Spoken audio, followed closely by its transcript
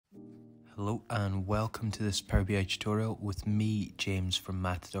Hello and welcome to this Power BI tutorial with me, James from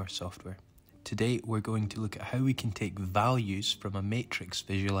Matador Software. Today we're going to look at how we can take values from a matrix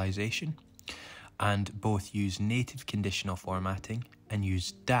visualization and both use native conditional formatting and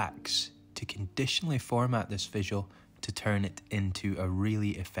use DAX to conditionally format this visual to turn it into a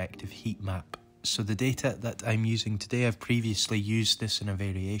really effective heat map. So the data that I'm using today, I've previously used this in a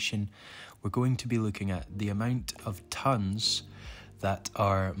variation. We're going to be looking at the amount of tons that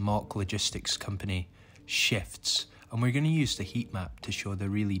our mock logistics company shifts, and we're going to use the heat map to show the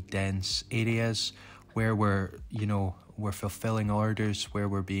really dense areas where we're fulfilling orders, where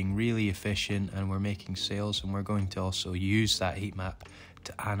we're being really efficient and we're making sales, and we're going to also use that heat map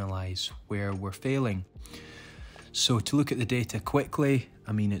to analyze where we're failing. So to look at the data quickly,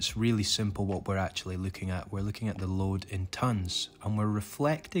 it's really simple what we're actually looking at. We're looking at the load in tons, and we're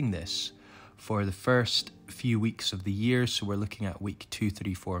reflecting this for the first few weeks of the year. So we're looking at week 2,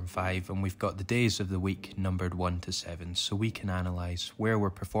 3, 4, and 5, and we've got the days of the week numbered 1 to 7, so we can analyze where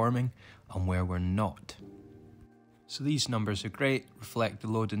we're performing and where we're not. So these numbers are great, reflect the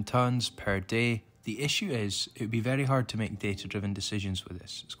load in tons per day. The issue is it would be very hard to make data-driven decisions with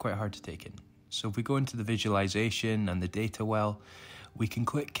this. It's quite hard to take in. So if we go into the visualization and the data well, we can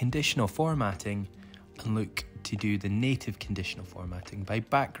click conditional formatting and look to do the native conditional formatting by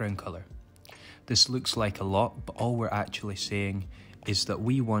background color. This looks like a lot, but all we're actually saying is that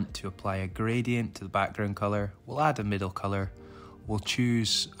we want to apply a gradient to the background color. We'll add a middle color. We'll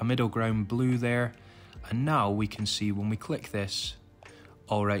choose a middle ground blue there. And now we can see when we click this,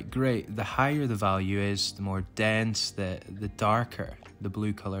 all right, great. The higher the value is, the more dense, the darker the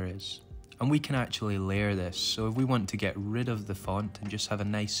blue color is. And we can actually layer this. So if we want to get rid of the font and just have a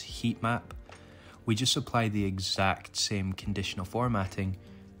nice heat map, we just apply the exact same conditional formatting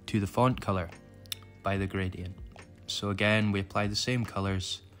to the font color by the gradient. So again, we apply the same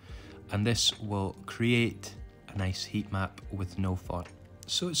colors, and this will create a nice heat map with no font.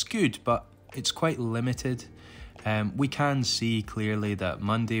 So it's good, but it's quite limited. We can see clearly that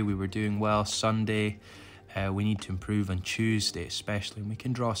Monday we were doing well, Sunday we need to improve on Tuesday especially, and we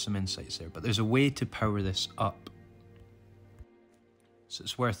can draw some insights there, but there's a way to power this up. So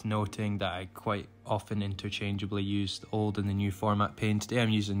it's worth noting that I quite often interchangeably use the old and the new format pane. Today I'm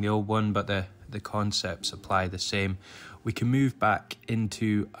using the old one, but the concepts apply the same. We can move back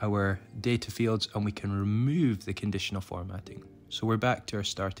into our data fields and we can remove the conditional formatting. So we're back to our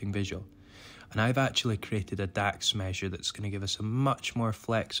starting visual. And I've actually created a DAX measure that's going to give us a much more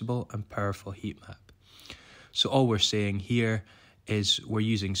flexible and powerful heat map. So all we're saying here is we're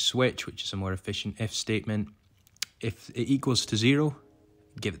using switch, which is a more efficient if statement. If it equals to 0,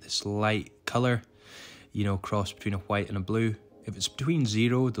 give it this light color, cross between a white and a blue. If it's between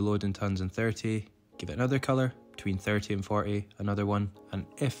 0, the load in tons, and 30, give it another color. Between 30 and 40, another one. And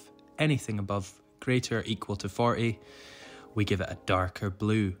if anything above greater or equal to 40, we give it a darker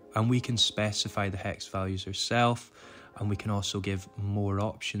blue. And we can specify the hex values ourselves, and we can also give more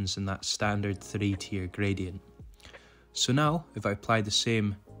options in that standard 3-tier gradient. So now, if I apply the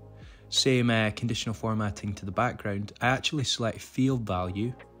same conditional formatting to the background, I actually select field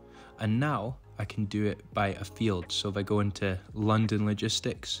value, and now I can do it by a field. So if I go into London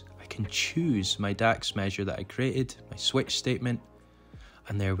Logistics, I can choose my DAX measure that I created, my switch statement,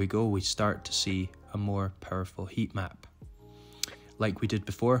 and there we go. We start to see a more powerful heat map. Like we did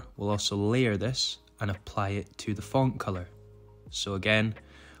before, we'll also layer this and apply it to the font color. So again,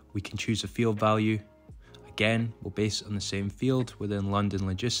 we can choose a field value. Again, we'll base it on the same field within London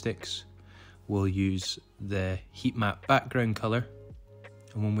Logistics. We'll use the heat map background color.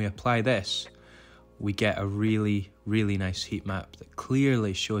 And when we apply this, we get a really, really nice heat map that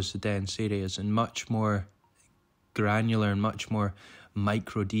clearly shows the dense areas in much more granular and much more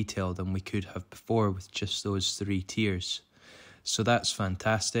micro detail than we could have before with just those 3 tiers. So that's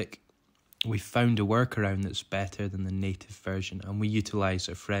fantastic. We found a workaround that's better than the native version, and we utilize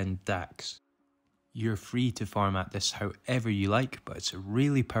our friend DAX. You're free to format this however you like, but it's a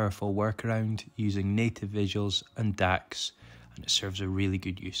really powerful workaround using native visuals and DAX, and it serves a really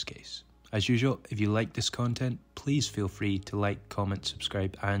good use case. As usual, if you like this content, please feel free to like, comment,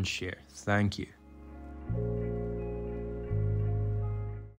 subscribe, and share. Thank you.